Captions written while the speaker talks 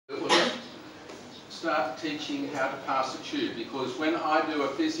start teaching how to pass a tube, because when I do a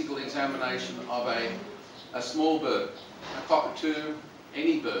physical examination of a small bird, a cockatoo,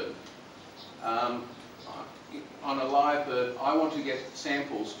 any bird, on a live bird, I want to get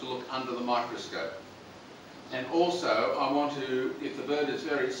samples to look under the microscope. And also, I want to, if the bird is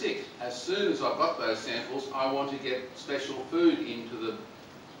very sick, as soon as I've got those samples, I want to get special food into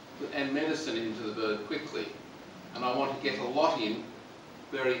and medicine into the bird quickly. And I want to get a lot in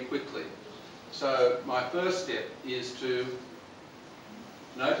very quickly. So my first step is to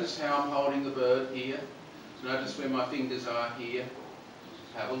notice how I'm holding the bird here, notice where my fingers are here,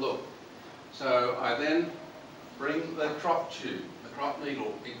 have a look. So I then bring the crop tube, the crop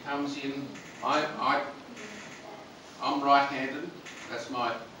needle. It comes in, I'm right-handed, that's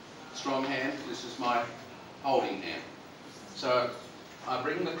my strong hand, this is my holding hand. So I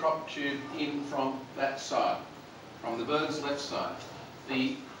bring the crop tube in from that side, from the bird's left side.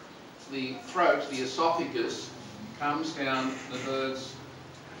 The throat, the esophagus, comes down the bird's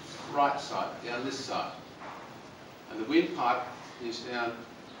right side, down this side. And the windpipe is down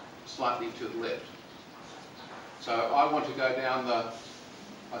slightly to the left. So I want to go down the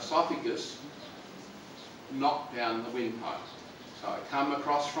esophagus, not down the windpipe. So I come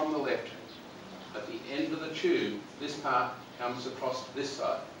across from the left. At the end of the tube, this part comes across to this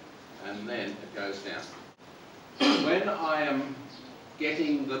side, and then it goes down. When I am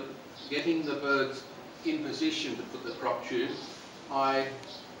getting the birds in position to put the crop tube, I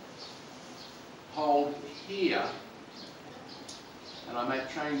hold here, and I make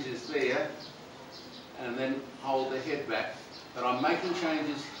changes there, and then hold the head back. But I'm making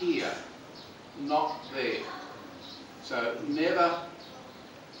changes here, not there. So never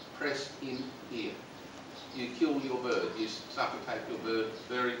press in here. You kill your bird, you suffocate your bird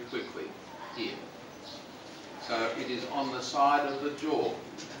very quickly here. So it is on the side of the jaw,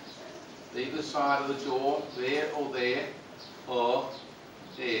 either side of the jaw, there or there, or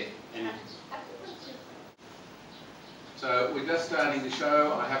there. And so we're just starting to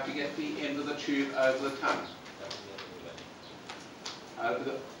show I have to get the end of the tube over the tongue, over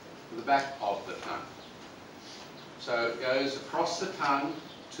the back of the tongue. So it goes across the tongue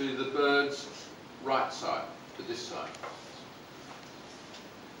to the bird's right side, to this side.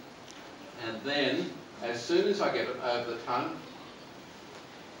 And then, as soon as I get it over the tongue,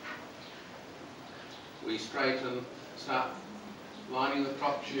 we straighten, start lining the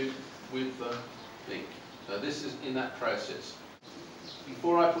crop tube with the thing. So this is in that process.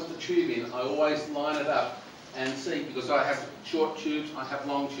 Before I put the tube in, I always line it up and see, because I have short tubes, I have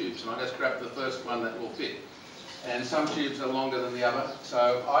long tubes, and I just grab the first one that will fit. And some tubes are longer than the other,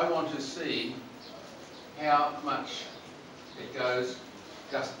 so I want to see how much it goes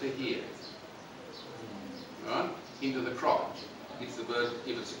just to here, right, into the crop. If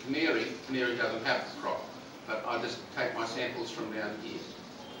it's a canary doesn't have the crop, but I just take my samples from down here.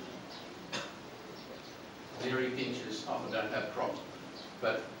 Canary finches often don't have crops,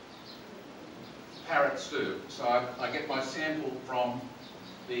 but parrots do. So I get my sample from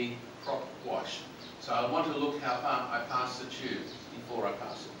the crop wash. So I want to look how far I pass the tube before I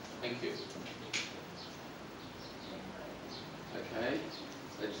pass it. Thank you. Okay,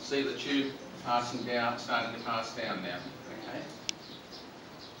 let's see the tube passing down, starting to pass down now. Okay,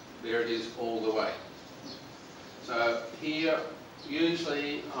 there it is all the way. So here,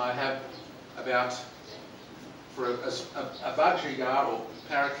 usually I have about, for a budgerigar or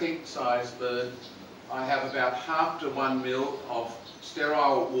parakeet-sized bird, I have about half to 1 ml of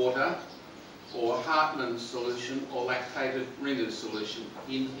sterile water or Hartmann's solution or lactated Ringer's solution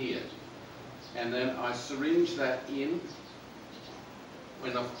in here. And then I syringe that in.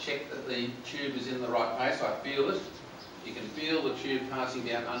 When I've checked that the tube is in the right place, I feel it. You can feel the tube passing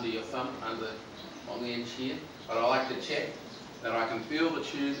down under your thumb, on the edge here. But I like to check that I can feel the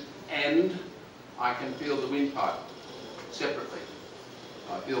tube and I can feel the windpipe separately.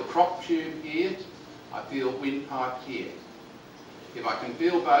 I feel crop tube here, I feel windpipe here. If I can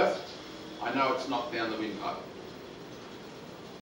feel both, I know it's not down the windpipe.